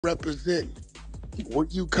represent where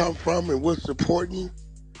you come from and what's supporting you.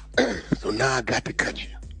 So now I got to cut you.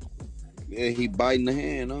 Yeah, he biting the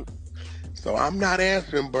hand, huh? So I'm not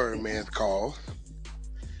answering Birdman's calls.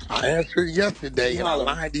 I answered yesterday and I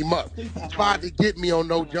lined him up. He tried to get me on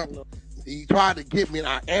no jumper. He tried to get me and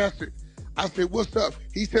I answered. I said, what's up?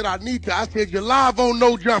 He said, I need to. I said, you're live on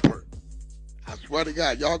No Jumper. I swear to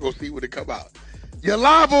God, y'all gonna see when it come out. You're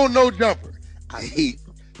live on No Jumper. He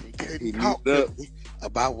couldn't talk to me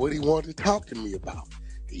about what he wanted to talk to me about.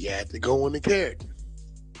 He had to go in the character.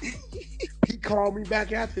 He called me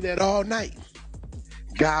back after that all night.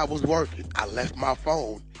 God was working. I left my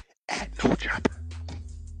phone at No Jumper.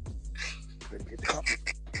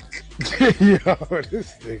 Yo,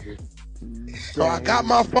 this nigga. So I got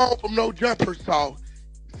my phone from No Jumper, saw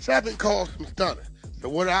 7 calls from Stunner. So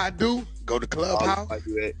what do? Go to Clubhouse,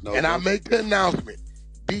 and I make the announcement.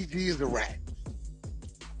 BG is a rat.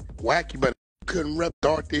 Wack, you better couldn't rep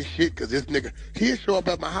start this shit, because this nigga, he'll show up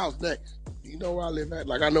at my house next. You know where I live at?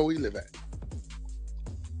 Like I know where he live at.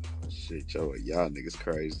 Shit, y'all niggas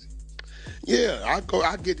crazy. Yeah,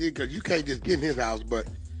 I get there, because you can't just get in his house, but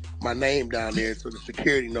my name down there, so the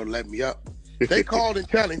security don't let me up. They called and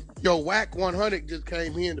tell him, yo, Wack 100 just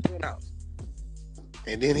came here in the penthouse.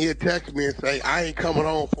 And then he'll text me and say, I ain't coming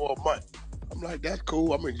home for a month. I'm like, that's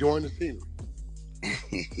cool. I'm enjoying the scenery.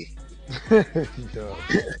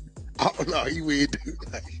 Oh, no, he weird, dude.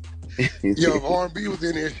 Like, yo, if R&B was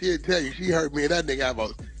in there, she'd tell you, she heard me and that nigga have a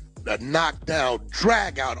knockdown,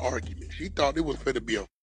 drag-out argument. She thought it was finna be a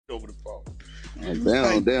over the phone.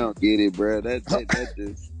 They don't get it, bro.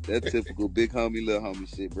 That typical big homie, little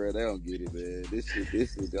homie shit, bro. They don't get it, man. This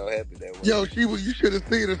shit don't happen that way. Yo, you should have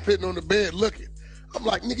seen her sitting on the bed looking. I'm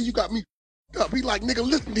like, nigga, you got me up. He like, nigga,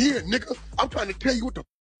 listen here, nigga. I'm trying to tell you what I'm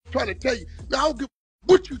trying to tell you. Now, I don't give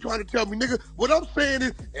what you trying to tell me, nigga. What I'm saying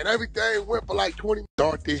is, and everything went for like 20 minutes.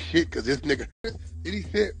 Start this shit, because this nigga, and he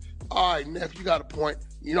said, all right, Neff, you got a point.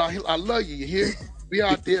 You know, I love you, you hear? Be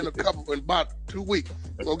out there in about 2 weeks.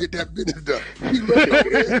 I'm going to get that business done. He looked over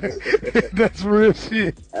there. That's real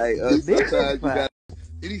shit. Hey, sometimes you got.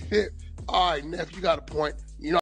 And he said, all right, Neff, you got a point.